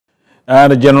And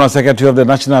the General Secretary of the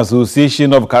National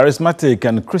Association of Charismatic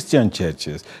and Christian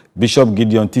Churches, Bishop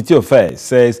Titi-Ofei,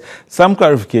 says some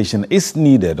clarification is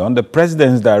needed on the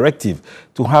President's directive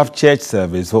to have church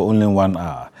service for only 1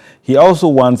 hour. He also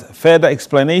wants further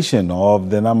explanation of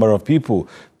the number of people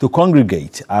to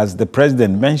congregate, as the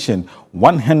President mentioned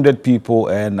 100 people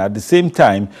and at the same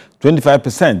time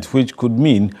 25%, which could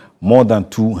mean more than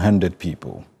 200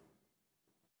 people.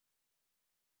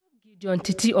 Bishop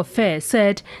Titi-Ofei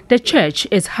said the church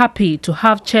is happy to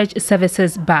have church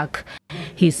services back.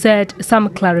 He said some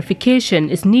clarification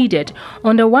is needed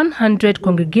on the 100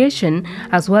 congregation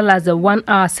as well as the 1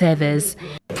 hour service.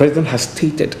 The President has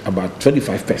stated about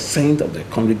 25% of the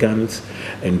congregants,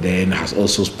 and then has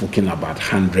also spoken about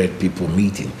 100 people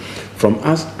meeting. From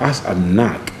us as a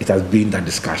NAC, it has been that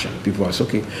discussion. People are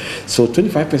okay, so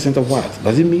 25% of what?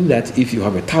 Does it mean that if you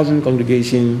have 1,000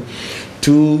 congregation,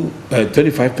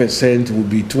 25% will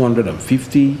be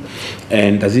 250,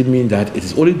 and does it mean that it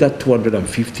is only that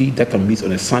 250 that can meet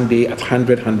on a Sunday at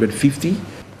 100, 150?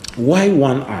 Why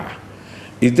 1 hour?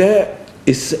 Is there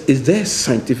a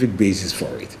scientific basis for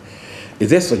it?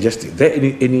 Is there suggested? Is there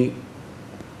any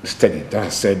study that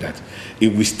has said that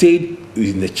if we stayed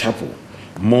in the chapel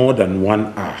more than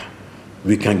 1 hour,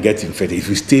 we can get infected? If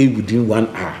we stay within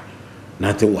 1 hour,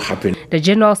 nothing will happen. The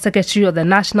General Secretary of the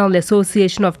National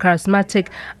Association of Charismatic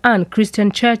and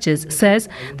Christian Churches says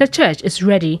the church is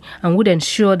ready and would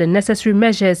ensure the necessary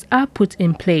measures are put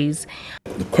in place.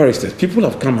 The choristers, people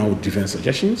have come out with different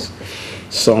suggestions.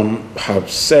 Some have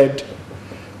said,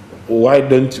 why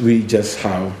don't we just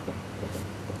have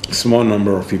a small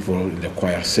number of people in the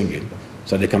choir singing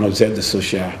so they can observe the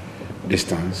social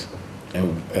distance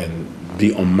and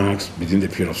be unmarked within the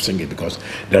period of singing, because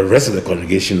the rest of the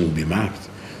congregation will be marked.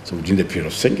 So within the period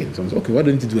of singing, so okay, why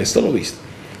don't you do a soloist?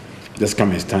 Just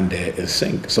come and stand there and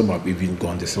sing. Some have even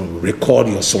gone there, some will record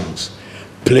your songs,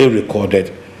 play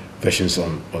recorded versions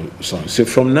on songs. So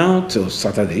from now till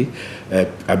Saturday,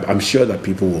 I'm sure that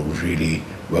people will really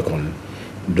work on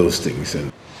those things.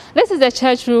 And this is the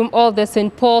church room of the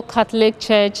St. Paul Catholic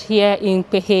Church here in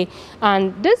Pehe,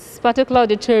 and this particular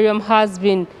auditorium has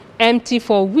been empty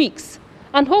for weeks,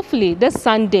 and hopefully this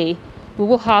Sunday we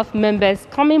will have members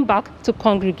coming back to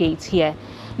congregate here.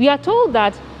 We are told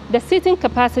that the seating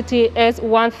capacity is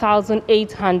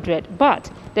 1,800,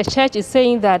 but the church is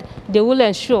saying that they will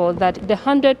ensure that the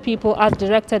 100 people as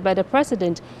directed by the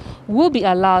President will be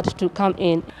allowed to come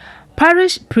in.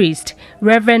 Parish priest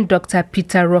Reverend Dr.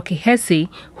 Peter Rocky Hesse,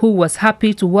 who was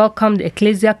happy to welcome the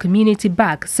ecclesia community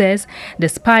back, says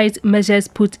despite measures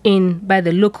put in by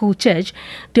the local church,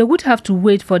 they would have to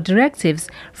wait for directives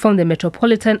from the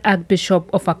Metropolitan Archbishop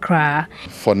of Accra.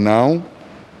 For now,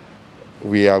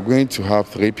 we are going to have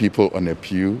 3 people on a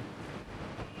pew,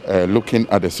 looking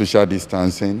at the social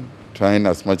distancing, trying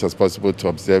as much as possible to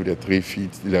observe the 3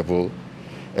 feet level.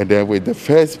 And then with the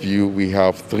first pew, we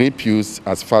have 3 pews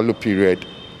as fallow period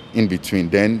in between.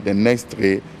 Then the next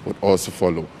 3 would also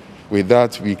follow. With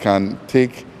that, we can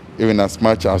take even as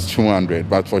much as 200,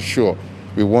 but for sure,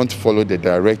 we won't follow the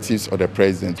directives of the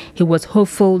President. He was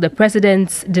hopeful the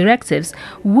President's directives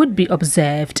would be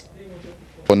observed.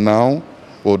 For now,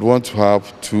 we would want to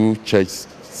have 2 church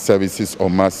services or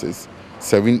masses,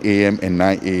 7 a.m. and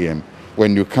 9 a.m.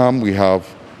 When you come, we have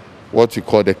what we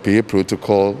call the PA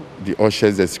protocol. The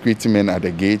ushers, the security men at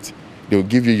the gate, they will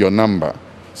give you your number.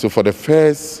 So for the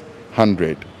first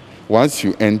 100, once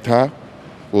you enter,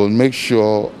 we'll make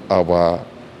sure our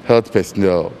health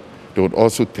personnel, they would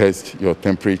also test your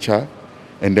temperature.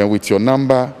 And then with your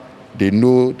number, they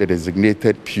know the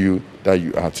designated pew that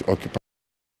you are to occupy.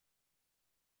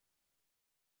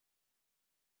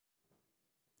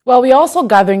 Well, we're also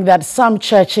gathering that some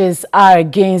churches are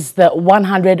against the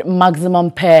 100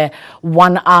 maximum per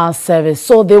 1 hour service.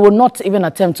 So they will not even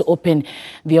attempt to open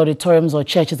the auditoriums or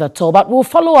churches at all. But we'll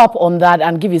follow up on that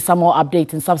and give you some more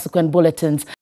updates in subsequent bulletins.